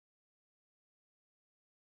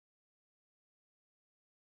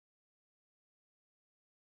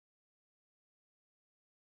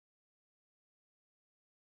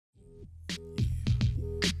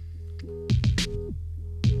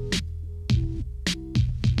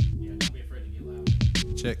Yeah, don't be afraid to get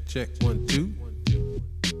loud. Check, check, 1, 2.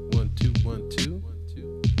 1, 2, 1, 2.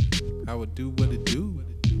 How it do what it do.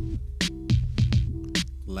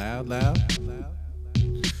 Loud, loud.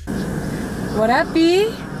 What up, B?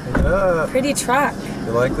 What up? Pretty truck.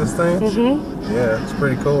 You like this thing? Mm-hmm. Yeah, it's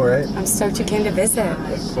pretty cool, right? I'm stoked you came to visit.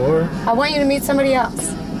 Cool. I want you to meet somebody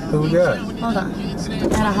else. Who we got? Hold on.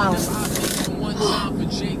 Anna Holland.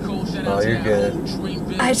 Oh, you're good.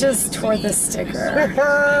 I just tore the sticker.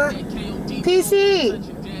 PC!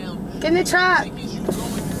 Get in the truck!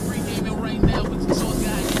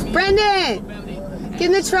 Brendan! Get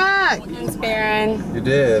in the truck! Thanks, Baron. You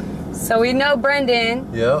did. So we know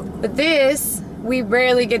Brendan. Yep. But this, we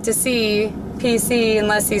rarely get to see PC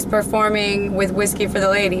unless he's performing with Whiskey for the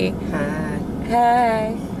Lady.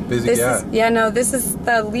 Hey. Busy guy. This is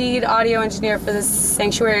the lead audio engineer for this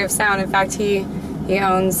Sanctuary of Sound. In fact, he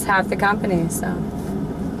owns half the company, so.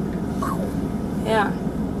 Yeah.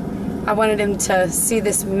 I wanted him to see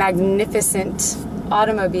this magnificent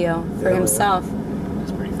automobile for himself.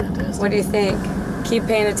 That's pretty fantastic. What do you think? Keep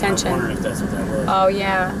paying attention. I was wondering if that's what that was. Oh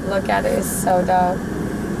yeah, look at it, it's so dope.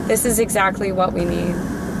 This is exactly what we need.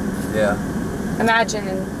 Yeah. Imagine,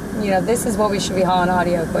 this is what we should be hauling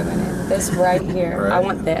audio equipment in. This right here. Right. I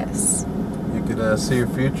want this. You could see your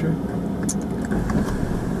future.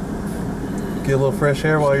 Get a little fresh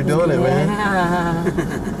air while you're doing it, man.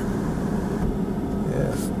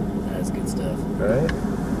 Yeah. That's good stuff. Right?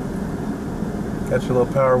 Got your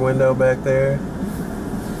little power window back there.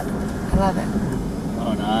 I love it.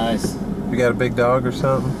 Oh, nice. You got a big dog or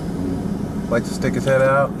something? Like to stick his head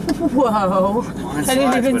out? Whoa. Mine I didn't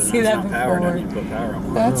slides, even but see it's that not before. powered. I need to put power on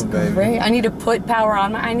mine. That's baby. great. I need to put power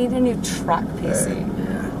on I need a new truck, PC. Hey.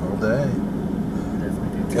 Yeah, All day.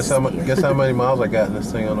 definitely do. Guess how many miles I got in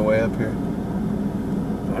this thing on the way up here? I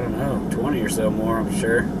don't know, 20 or so more, I'm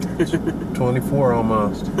sure. 24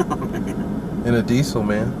 almost. Oh, man. In a diesel,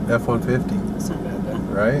 man. F-150. That's not bad, though.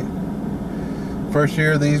 Right? First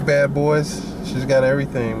year of these bad boys, she's got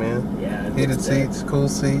everything, man. Yeah. it Heated looks dead. seats, cool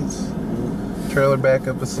seats, trailer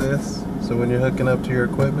backup assist. So when you're hooking up to your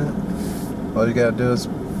equipment, all you gotta do is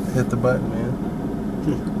hit the button, man.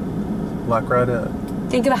 Lock right up.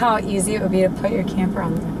 Think of how easy it would be to put your camper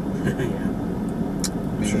on there. Yeah.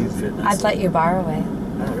 Be Sure, easy. fit nice. I'd let you borrow it.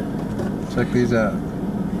 Oh, really? Check these out.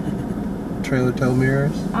 Trailer tow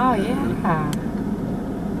mirrors. Oh yeah.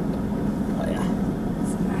 Oh, yeah.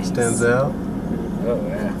 It's nice. Stands out. Oh,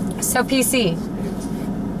 yeah. So PC,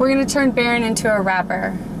 we're gonna turn Baron into a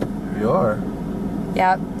rapper. You are.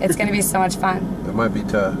 Yep, it's gonna be so much fun. It might be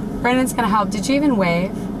tough. Brendan's gonna help. Did you even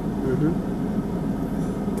wave?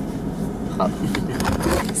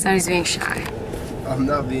 So he's being shy. I'm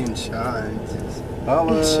not being shy. I'm just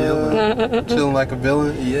Holla. chilling. Chilling like a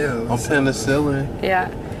villain. Yeah. On penicillin. Yeah.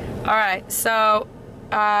 All right. So,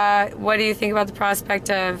 what do you think about the prospect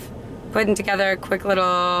of putting together a quick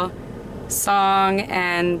little song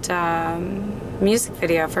and music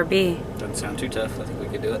video for B? Doesn't sound too tough. I think we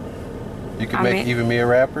could do it. You could I make mean- even me a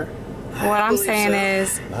rapper. What I'm saying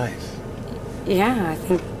is, Nice. yeah,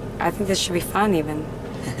 I think this should be fun even.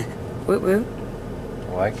 Woot woot.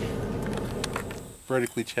 I like it.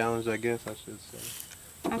 Vertically challenged, I guess I should say.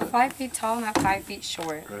 I'm 5 feet tall, not 5 feet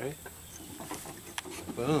short. Right?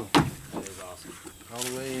 Boom. That is awesome. All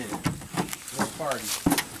the way in. No party.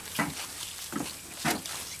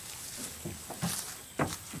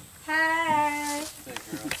 Hey. Hey,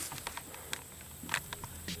 girl.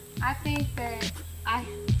 I think that I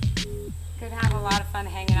could have a lot of fun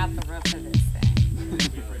hanging out the roof of this thing.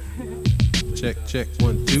 Check, check,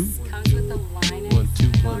 1, 2. Comes with the line. 1, 2,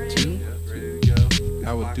 1, already. 2. Yeah, ready to go.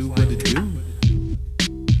 How it do what it do.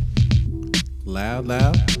 Loud,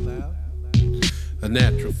 loud. A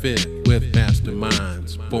natural fit with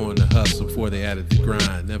masterminds. Born to hustle before they added the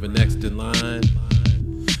grind. Never next in line.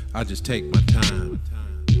 I just take my time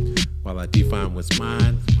while I define what's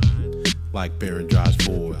mine. Like Baron drives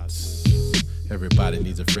Fords. Everybody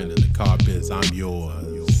needs a friend in the car biz. I'm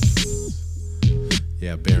yours.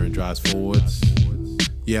 Yeah, Baron drives Fords.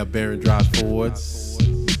 Yeah, Baron drives Fords.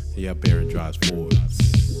 Yeah, Baron drives Fords.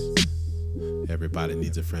 Everybody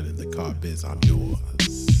needs a friend in the car biz. I'm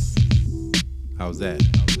yours. How's that?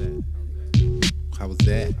 How was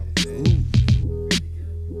that? Ooh.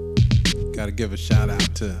 Gotta give a shout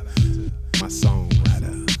out to my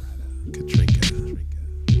songwriter, Katrinka.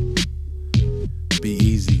 Be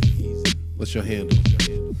easy. What's your handle?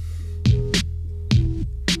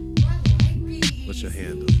 What's your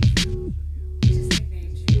handle?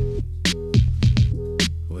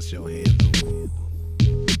 What's your handle?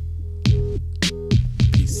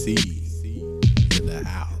 PC.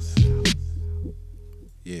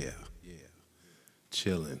 Yeah.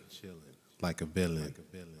 Chillin'. Like a villain.